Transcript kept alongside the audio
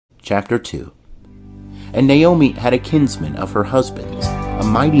Chapter 2. And Naomi had a kinsman of her husband's, a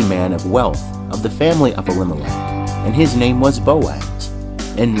mighty man of wealth, of the family of Elimelech, and his name was Boaz.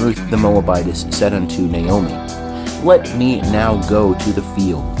 And Ruth the Moabitess said unto Naomi, Let me now go to the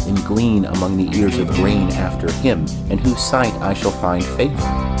field, and glean among the ears of grain after him, in whose sight I shall find favor.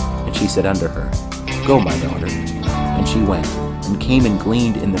 And she said unto her, Go, my daughter. And she went, and came and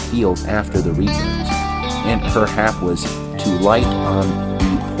gleaned in the field after the reapers. And her hap was to light on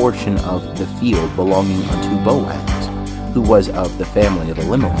the portion of the field belonging unto Boaz, who was of the family of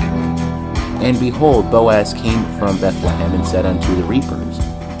Elimelech. And behold, Boaz came from Bethlehem, and said unto the reapers,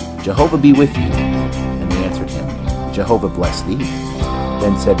 Jehovah be with you. And they answered him, Jehovah bless thee.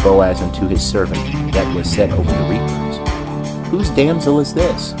 Then said Boaz unto his servant that was set over the reapers, Whose damsel is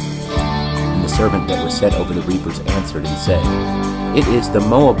this? And the servant that was set over the reapers answered and said, It is the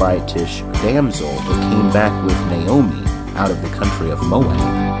Moabitish damsel that came back with Naomi out of the country of Moab.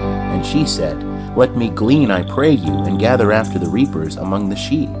 And she said, Let me glean, I pray you, and gather after the reapers among the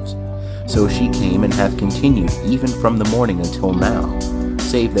sheaves. So she came, and hath continued even from the morning until now,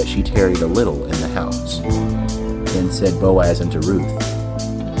 save that she tarried a little in the house. Then said Boaz unto Ruth,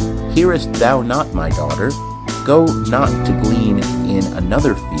 Hearest thou not, my daughter? Go not to glean in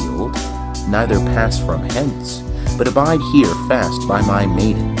another field, neither pass from hence, but abide here fast by my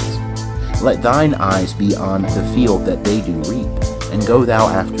maidens. Let thine eyes be on the field that they do reap, and go thou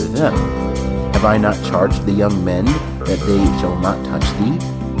after them. Have I not charged the young men that they shall not touch thee?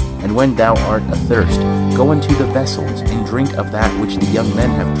 And when thou art athirst, go unto the vessels, and drink of that which the young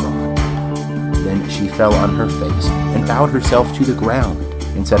men have drawn. Then she fell on her face, and bowed herself to the ground,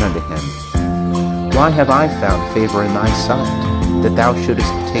 and said unto him, Why have I found favor in thy sight, that thou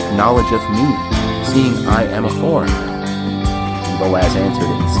shouldest take knowledge of me, seeing I am a foreigner? And Boaz answered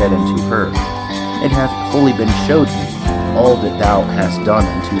and said unto her, It hath fully been showed me all that thou hast done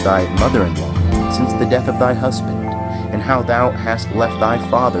unto thy mother-in-law since the death of thy husband, and how thou hast left thy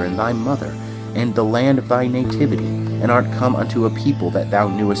father and thy mother, and the land of thy nativity, and art come unto a people that thou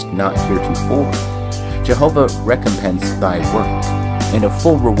knewest not heretofore. Jehovah recompense thy work, and a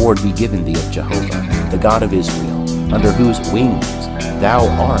full reward be given thee of Jehovah, the God of Israel, under whose wings thou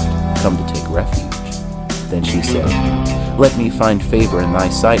art come to take refuge. Then she said, Let me find favor in thy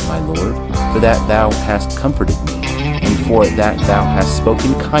sight, my Lord, for that thou hast comforted me, and for that thou hast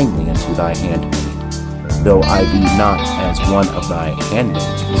spoken kindly unto thy handmaid, though I be not as one of thy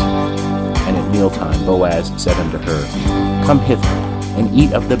handmaids. And at mealtime Boaz said unto her, Come hither, and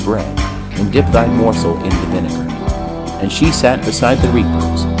eat of the bread, and dip thy morsel in the vinegar. And she sat beside the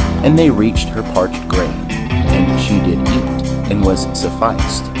reapers, and they reached her parched grain, and she did eat, and was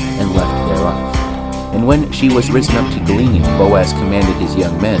sufficed, and left thereof. And when she was risen up to glean, Boaz commanded his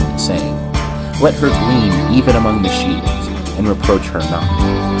young men, saying, Let her glean even among the sheaves, and reproach her not.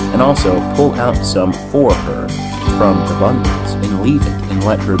 And also pull out some for her from the bundles, and leave it, and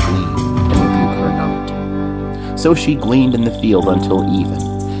let her glean, and rebuke her not. So she gleaned in the field until even,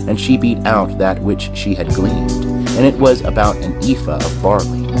 and she beat out that which she had gleaned, and it was about an ephah of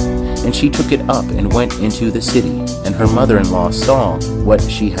barley. And she took it up, and went into the city, and her mother-in-law saw what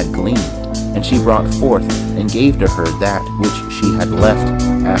she had gleaned. And she brought forth, and gave to her that which she had left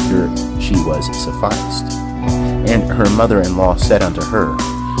after she was sufficed. And her mother-in-law said unto her,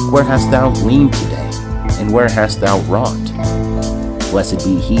 Where hast thou gleaned today? And where hast thou wrought? Blessed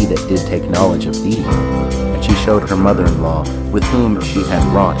be he that did take knowledge of thee. And she showed her mother-in-law with whom she had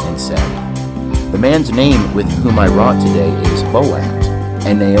wrought, and said, The man's name with whom I wrought today is Boaz.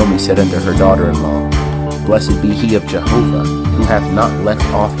 And Naomi said unto her daughter-in-law, Blessed be he of Jehovah, who hath not left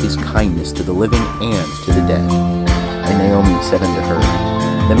off his kindness to the living and to the dead. And Naomi said unto her,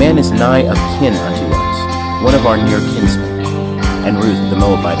 The man is nigh of kin unto us, one of our near kinsmen. And Ruth the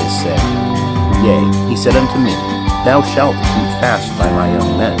Moabitess said, Yea, he said unto me, Thou shalt keep fast by my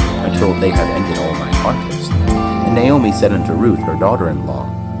young men, until they have ended all my harvest. And Naomi said unto Ruth her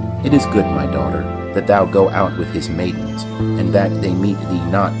daughter-in-law, It is good, my daughter, that thou go out with his maidens, and that they meet thee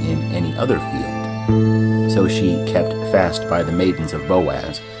not in any other field. So she kept fast by the maidens of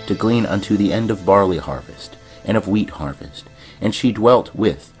Boaz, to glean unto the end of barley harvest, and of wheat harvest, and she dwelt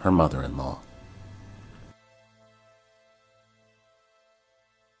with her mother-in-law.